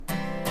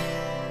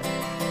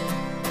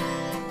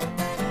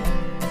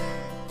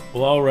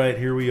Well, all right,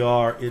 here we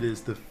are. It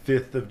is the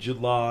 5th of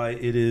July.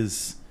 It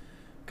is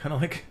kind of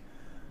like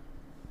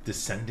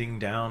descending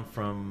down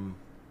from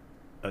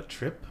a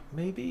trip,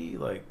 maybe?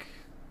 Like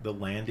the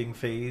landing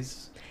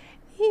phase.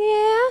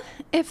 Yeah,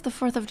 if the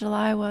 4th of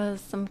July was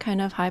some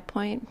kind of high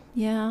point,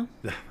 yeah.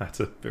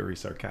 That's a very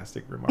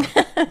sarcastic remark.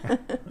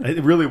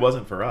 It really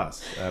wasn't for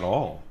us at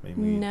all. I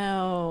mean,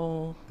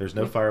 No. there's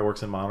no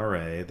fireworks in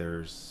Monterey.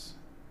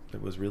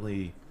 It was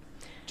really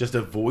just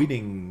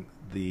avoiding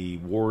the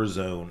war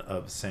zone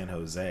of San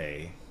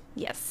Jose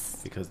Yes.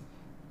 because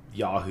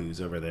yahoos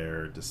over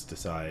there just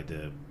decide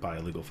to buy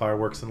illegal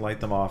fireworks and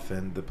light them off,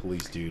 and the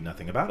police do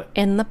nothing about it.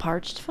 In the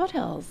parched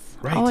foothills.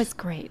 Right. Always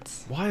great.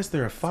 Why is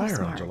there a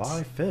fire on smart.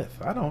 July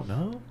 5th? I don't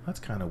know. That's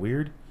kind of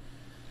weird.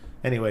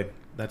 Anyway,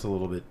 that's a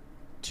little bit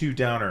too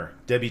downer.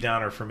 Debbie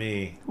Downer for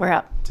me. We're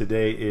up.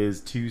 Today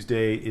is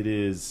Tuesday. It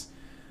is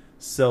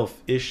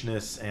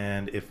self-ishness,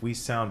 and if we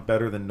sound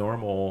better than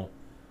normal,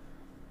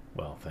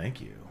 well, thank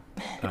you.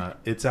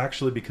 It's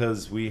actually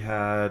because we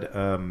had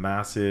a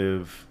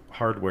massive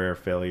hardware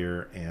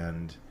failure,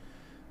 and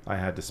I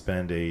had to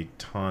spend a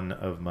ton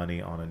of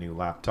money on a new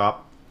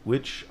laptop,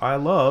 which I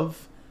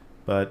love,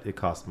 but it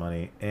cost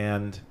money,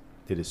 and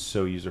it is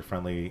so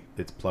user-friendly.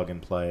 It's plug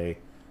and play.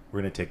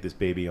 We're going to take this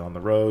baby on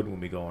the road when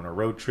we go on a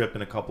road trip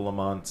in a couple of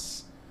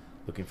months.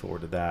 Looking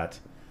forward to that.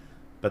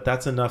 But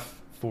that's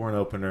enough for an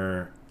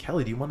opener.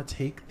 Kelly, do you want to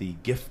take the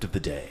gift of the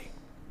day?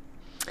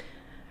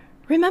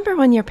 Remember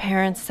when your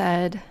parents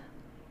said,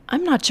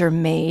 "I'm not your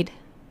maid"?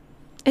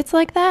 It's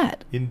like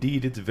that.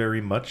 Indeed, it's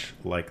very much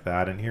like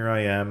that. And here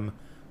I am,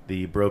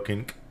 the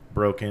broken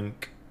record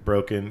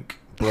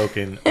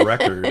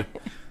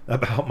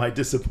about my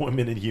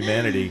disappointment in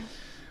humanity.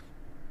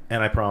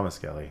 And I promise,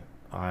 Kelly,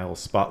 I'll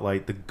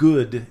spotlight the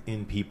good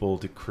in people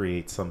to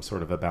create some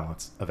sort of a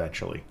balance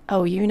eventually.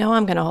 Oh, you know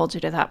I'm going to hold you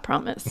to that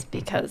promise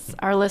because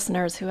our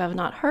listeners who have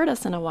not heard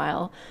us in a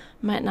while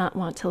might not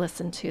want to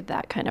listen to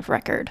that kind of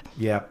record.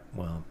 Yeah,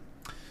 well,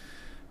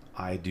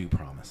 I do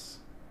promise.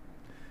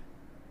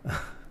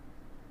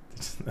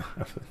 Just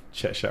have a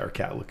Cheshire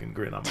cat looking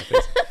grin on my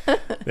face.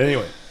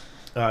 Anyway,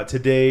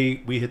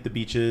 today we hit the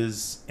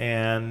beaches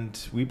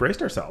and we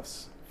braced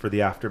ourselves for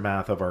the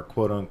aftermath of our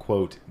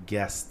quote-unquote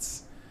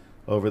guests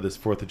over this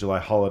 4th of July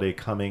holiday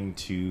coming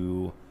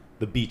to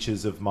the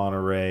beaches of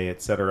Monterey,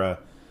 etc.,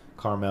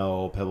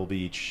 Carmel, Pebble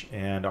Beach,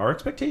 and our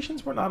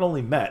expectations were not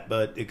only met,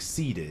 but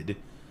exceeded.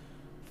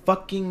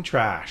 Fucking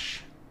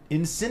trash.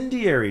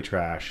 Incendiary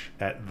trash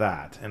at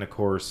that. And of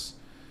course,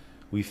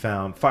 we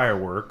found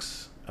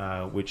fireworks,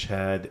 which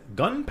had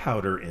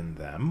gunpowder in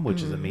them,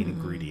 which is a main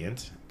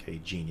ingredient.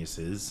 Okay,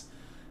 geniuses.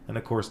 And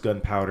of course,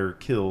 gunpowder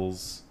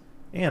kills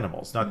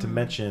animals, not to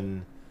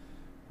mention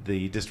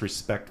the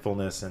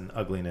disrespectfulness and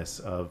ugliness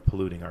of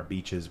polluting our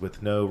beaches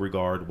with no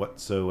regard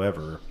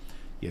whatsoever.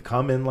 You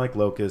come in like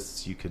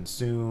locusts, you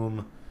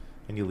consume,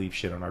 and you leave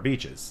shit on our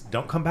beaches.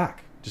 Don't come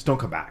back. Just don't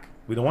come back.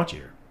 We don't want you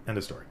here. End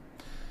of story.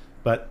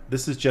 But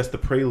this is just the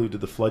prelude to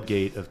the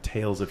floodgate of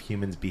tales of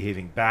humans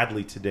behaving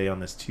badly today on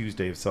this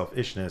Tuesday of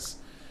selfishness.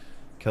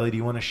 Kelly, do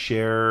you want to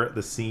share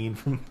the scene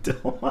from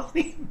Del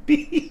Monte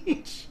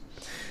Beach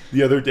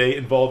the other day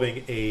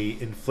involving a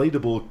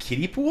inflatable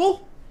kiddie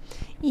pool?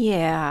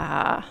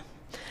 Yeah.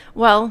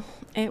 Well,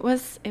 it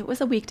was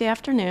a weekday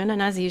afternoon,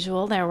 and as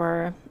usual, there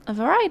were a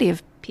variety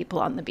of people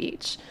on the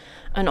beach.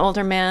 An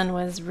older man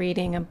was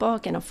reading a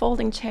book in a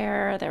folding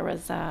chair. There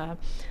was a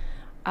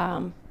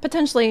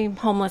potentially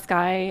homeless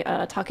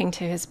guy talking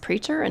to his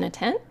preacher in a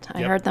tent.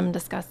 I heard them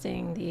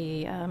discussing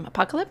the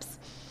apocalypse.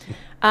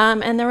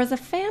 And there was a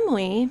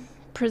family,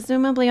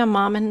 presumably a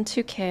mom and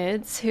two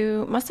kids,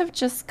 who must have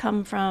just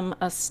come from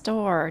a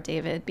store,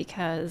 David,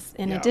 because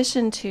in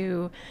addition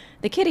to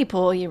the kiddie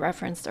pool you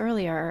referenced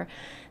earlier,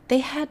 they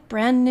had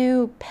brand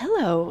new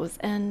pillows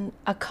and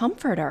a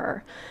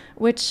comforter,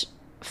 which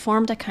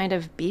formed a kind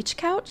of beach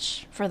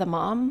couch for the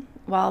mom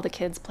while the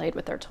kids played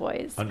with their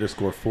toys.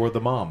 _ for the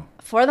mom.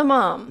 For the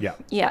mom. Yeah.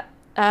 Yeah.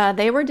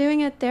 They were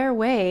doing it their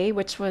way,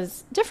 which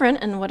was different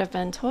and would have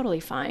been totally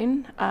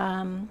fine,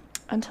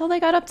 until they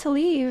got up to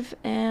leave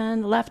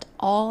and left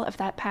all of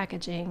that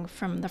packaging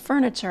from the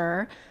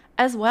furniture,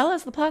 as well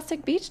as the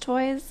plastic beach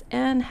toys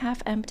and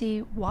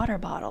half-empty water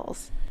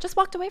bottles. Just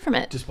walked away from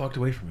it. Just walked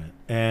away from it.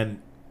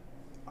 And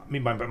I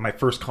mean, my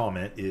first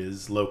comment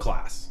is low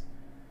class.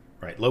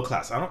 Right? Low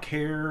class. I don't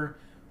care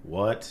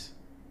what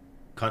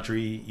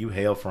country you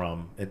hail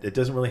from. It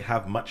doesn't really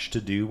have much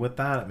to do with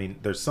that. I mean,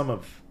 there's some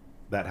of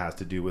that has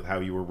to do with how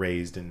you were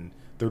raised in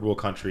third world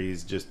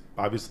countries. Just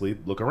obviously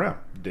look around.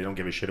 They don't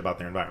give a shit about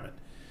their environment.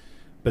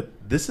 But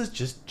this is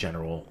just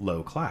general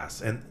low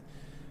class. And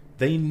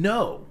they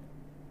know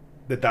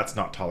that that's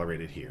not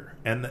tolerated here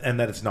and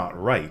that it's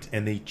not right.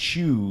 And they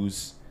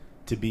choose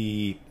to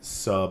be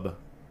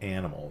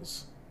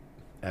sub-animals.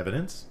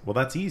 Evidence? Well,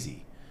 that's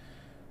easy.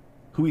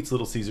 Who eats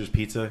Little Caesars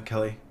pizza,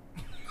 Kelly?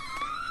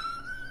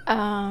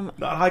 Not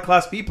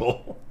high-class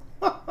people.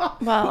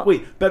 Well,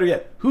 Wait, better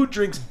yet, who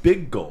drinks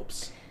big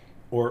gulps?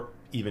 Or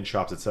even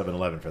shops at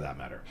 7-Eleven for that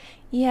matter.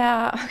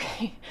 yeah,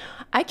 okay.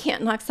 I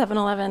can't knock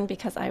 7-Eleven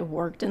because I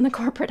worked in the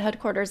corporate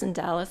headquarters in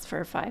Dallas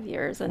for 5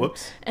 years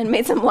and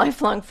made some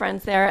lifelong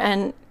friends there.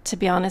 And to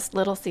be honest,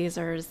 Little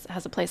Caesars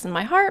has a place in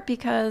my heart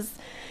because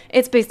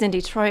it's based in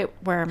Detroit,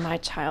 where my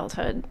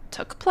childhood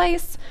took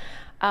place.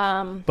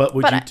 But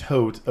would you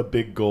tote a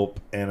Big Gulp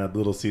and a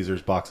Little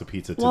Caesars box of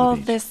pizza to the beach? Well,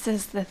 this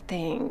is the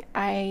thing.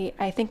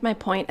 I think my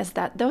point is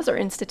that those are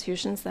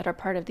institutions that are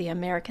part of the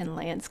American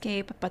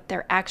landscape, but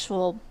their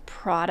actual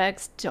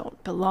products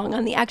don't belong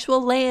on the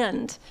actual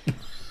land.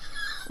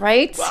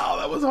 Right? Wow,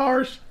 that was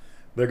harsh.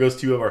 There goes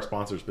two of our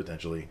sponsors,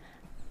 potentially.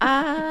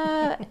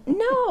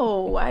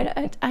 No.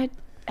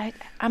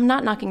 I'm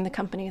not knocking the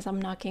companies.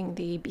 I'm knocking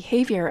the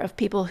behavior of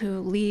people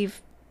who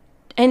leave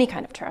any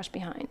kind of trash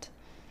behind.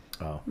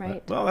 Oh,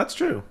 right. Well, that's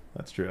true.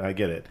 That's true. I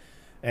get it.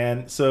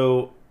 And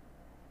so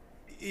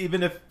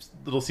even if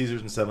Little Caesars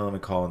and 7-Eleven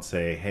call and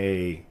say,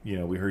 hey,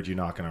 we heard you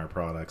knocking our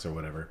products or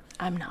whatever.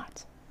 I'm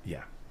not.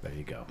 Yeah, there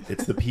you go.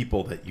 It's the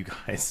people that you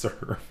guys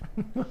serve.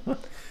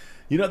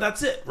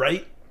 That's it,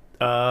 right?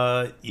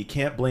 You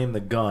can't blame the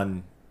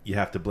gun. You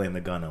have to blame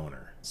the gun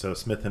owner. So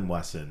Smith &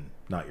 Wesson,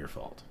 not your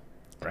fault,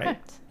 right?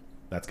 Correct.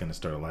 That's going to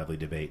start a lively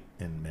debate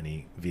in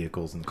many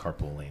vehicles in the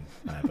carpool lane,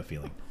 I have a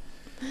feeling.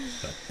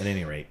 But at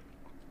any rate,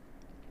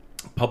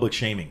 public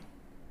shaming.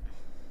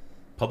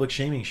 Public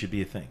shaming should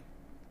be a thing.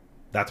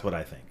 That's what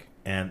I think.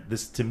 And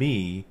this, to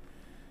me,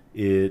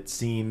 it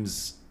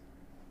seems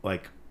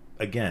like,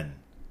 again,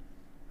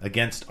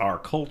 against our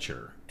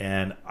culture.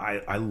 And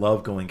I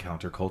love going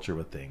counterculture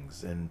with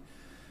things. And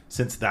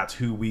since that's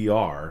who we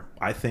are,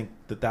 I think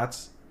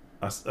that's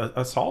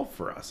a solve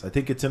for us. I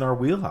think it's in our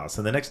wheelhouse.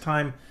 And the next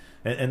time,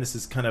 and this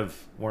is kind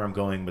of where I'm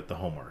going with the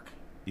homework.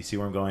 You see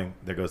where I'm going?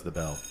 There goes the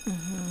bell.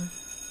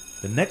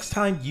 Mm-hmm. The next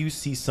time you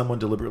see someone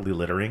deliberately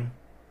littering,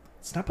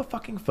 snap a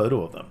fucking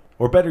photo of them.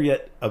 Or better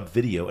yet, a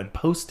video, and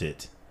post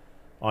it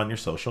on your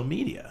social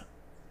media.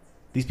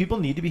 These people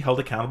need to be held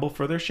accountable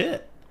for their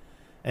shit.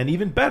 And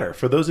even better,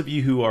 for those of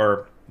you who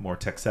are more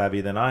tech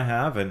savvy than I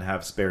have and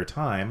have spare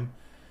time,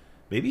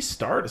 maybe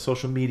start a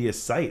social media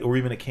site or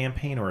even a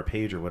campaign or a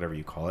page or whatever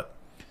you call it.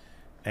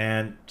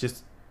 And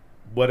just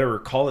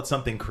call it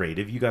something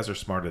creative. You guys are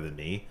smarter than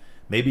me.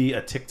 Maybe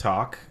a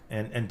TikTok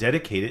and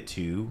dedicate it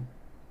to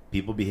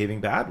people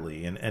behaving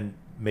badly and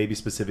maybe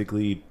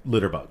specifically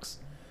litter bugs.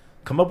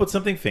 Come up with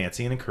something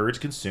fancy and encourage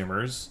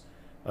consumers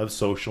of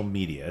social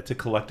media to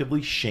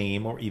collectively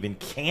shame or even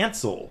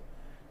cancel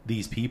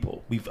these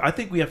people. I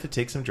think we have to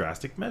take some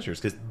drastic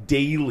measures because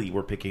daily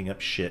we're picking up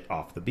shit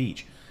off the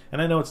beach.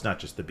 And I know it's not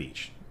just the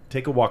beach.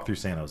 Take a walk through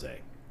San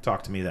Jose.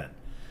 Talk to me then.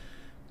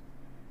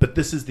 But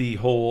this is the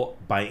whole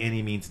by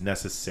any means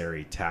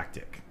necessary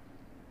tactic.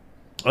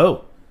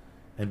 Oh,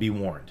 and be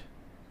warned.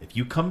 If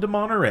you come to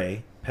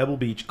Monterey, Pebble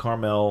Beach,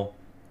 Carmel,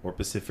 or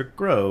Pacific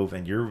Grove,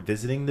 and you're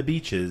visiting the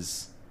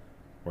beaches,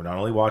 we're not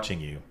only watching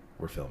you,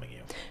 we're filming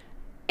you.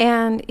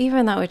 And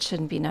even though it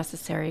shouldn't be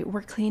necessary,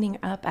 we're cleaning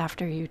up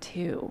after you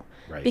too.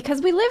 Right.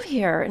 Because we live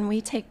here and we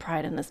take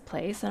pride in this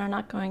place and are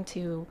not going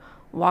to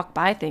walk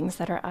by things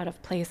that are out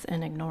of place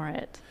and ignore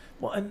it.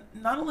 Well, and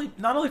not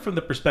only from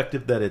the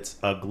perspective that it's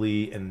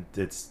ugly and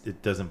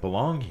it doesn't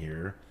belong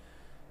here,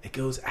 it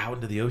goes out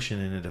into the ocean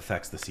and it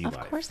affects the sea life.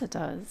 Of course it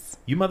does.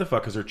 You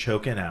motherfuckers are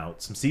choking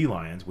out some sea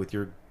lions with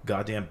your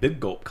goddamn Big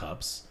Gulp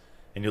cups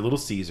and your Little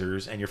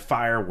Caesars and your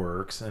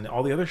fireworks and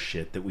all the other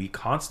shit that we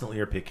constantly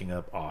are picking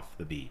up off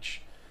the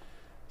beach.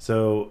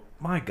 So,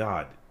 my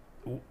God,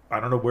 I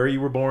don't know where you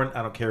were born.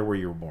 I don't care where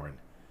you were born.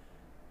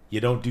 You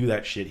don't do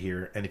that shit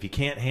here. And if you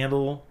can't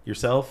handle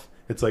yourself,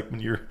 it's like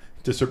when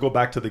to circle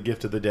back to the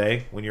gift of the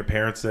day, when your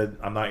parents said,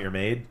 I'm not your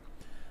maid.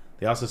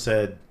 They also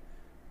said,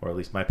 or at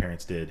least my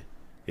parents did,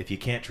 if you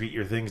can't treat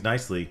your things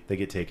nicely, they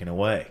get taken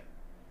away.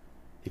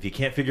 If you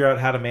can't figure out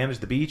how to manage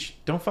the beach,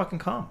 don't fucking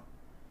come.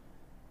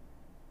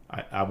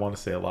 I want to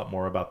say a lot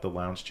more about the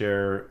lounge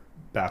chair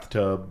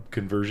bathtub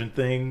conversion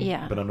thing,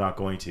 but I'm not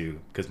going to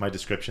because my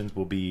descriptions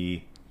will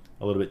be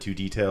a little bit too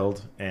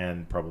detailed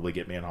and probably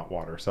get me in hot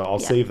water. So I'll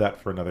save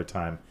that for another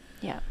time.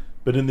 Yeah.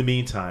 But in the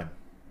meantime,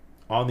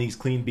 on these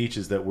clean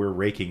beaches that we're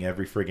raking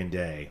every friggin'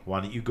 day,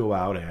 why don't you go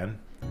out and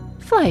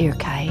fly your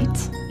kite.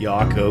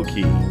 Yako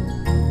Key.